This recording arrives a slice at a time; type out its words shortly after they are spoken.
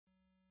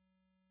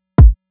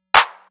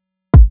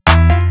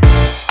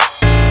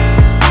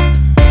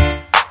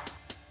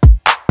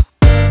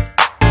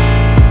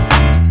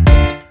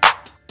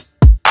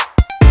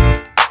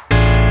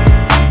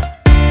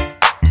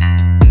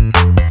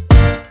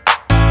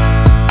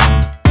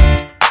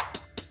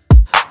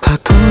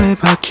え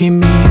ば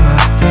君は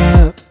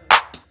さ、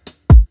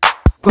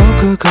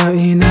僕が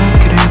いな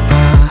けれ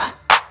ば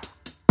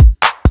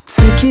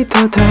月と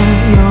太陽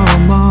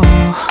も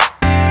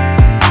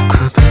区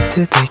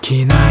別で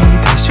きない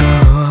でしょう。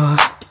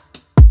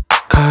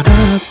空っ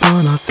ぽ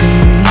の睡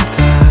眠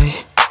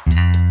剤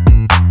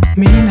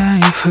見な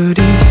いふ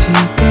りし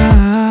た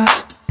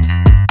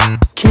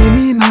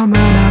君の眼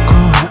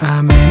は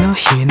雨の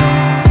日の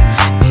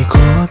濁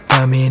っ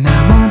た水面のよ。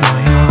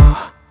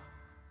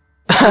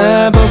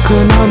僕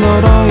の呪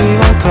いを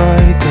解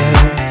いて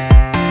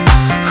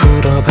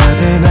風呂場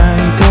で泣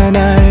いてな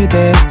い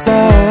でさ、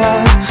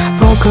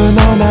僕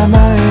の名前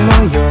を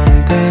呼ん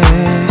で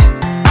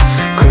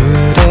く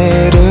れ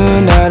る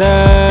なら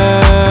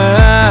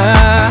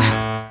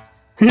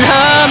飲み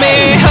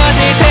干し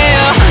てよ、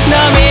飲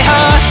み干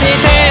して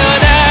よ、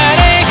誰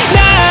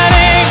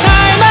曖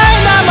昧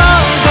な文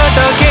句と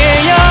き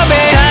呼べ、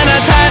ただ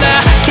ただ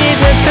傷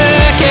つ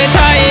けた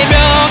い病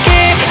気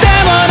で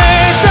もね、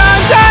存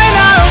在の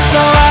嘘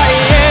は言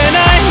えな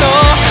いの。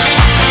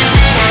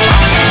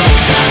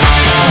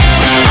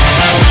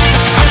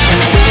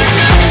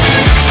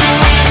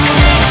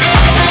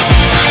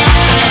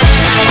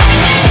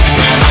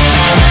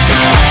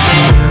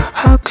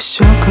白色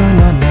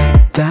の熱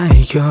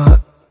帯魚、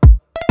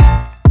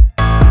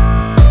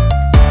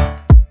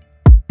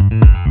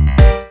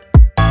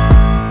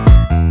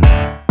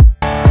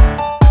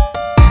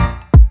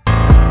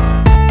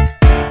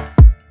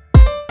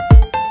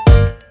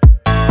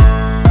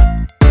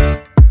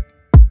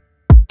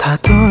例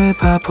え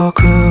ば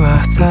僕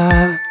はさ、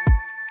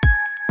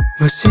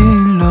無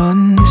神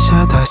論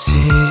者だし、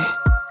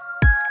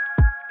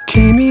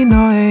君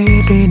の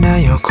鋭利な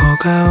横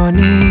顔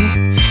に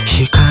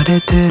惹かれ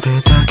て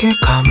るだけ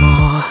かも。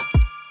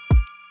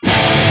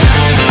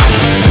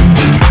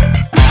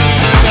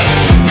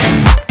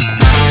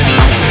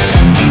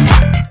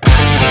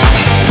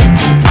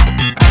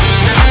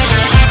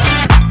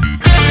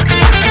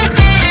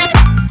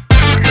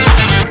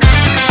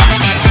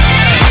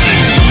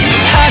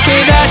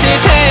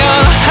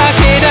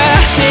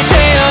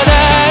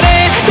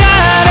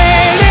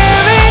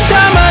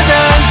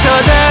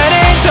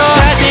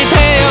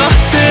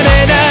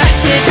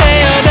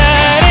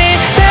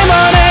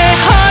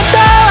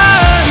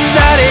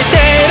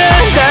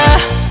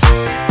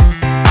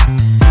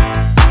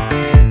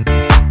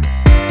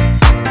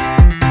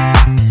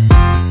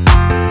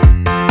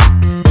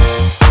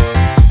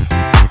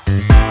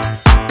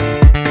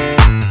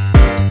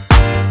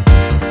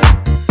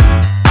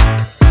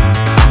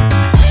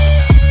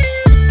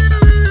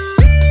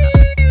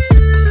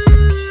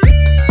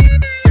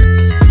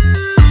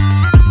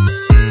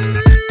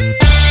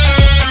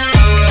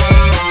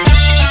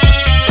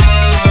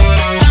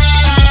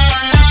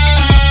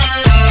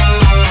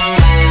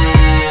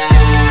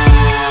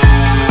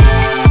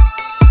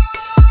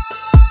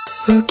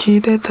浮き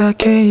出た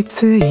頸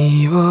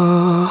椎を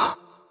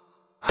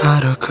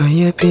歩く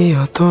指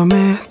を止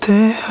め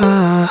て、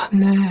ああ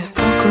ねえ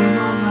僕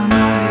の名前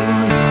を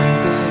呼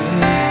んで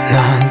な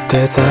ん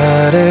てざ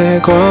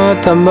れ言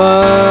も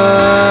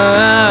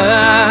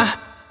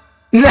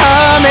飲み干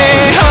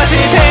し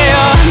てよ、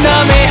飲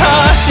み干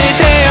し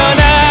てよ、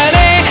誰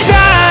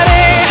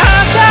白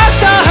濁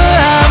と不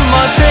安も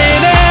つい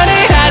でに、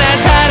ただ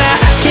ただ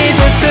傷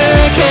つ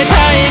けた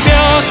い病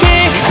気、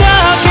長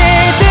期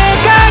時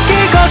間期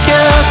呼吸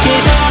器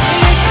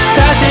出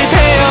して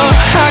よ、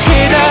吐き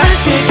出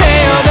して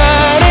よ、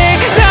誰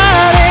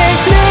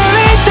ル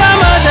イと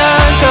もちゃ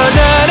んとじ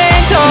ゃれ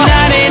と、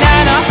何な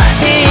の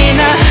いいな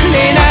に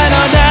なの、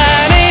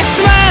誰つ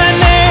まん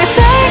ねえ最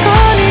後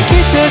にキ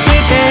スし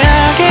てあ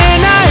げ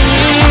ない。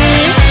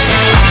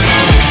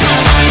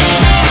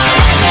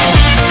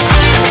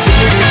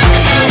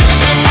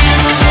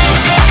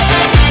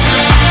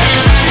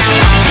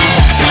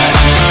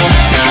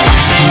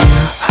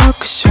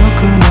白色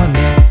の熱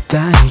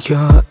帯魚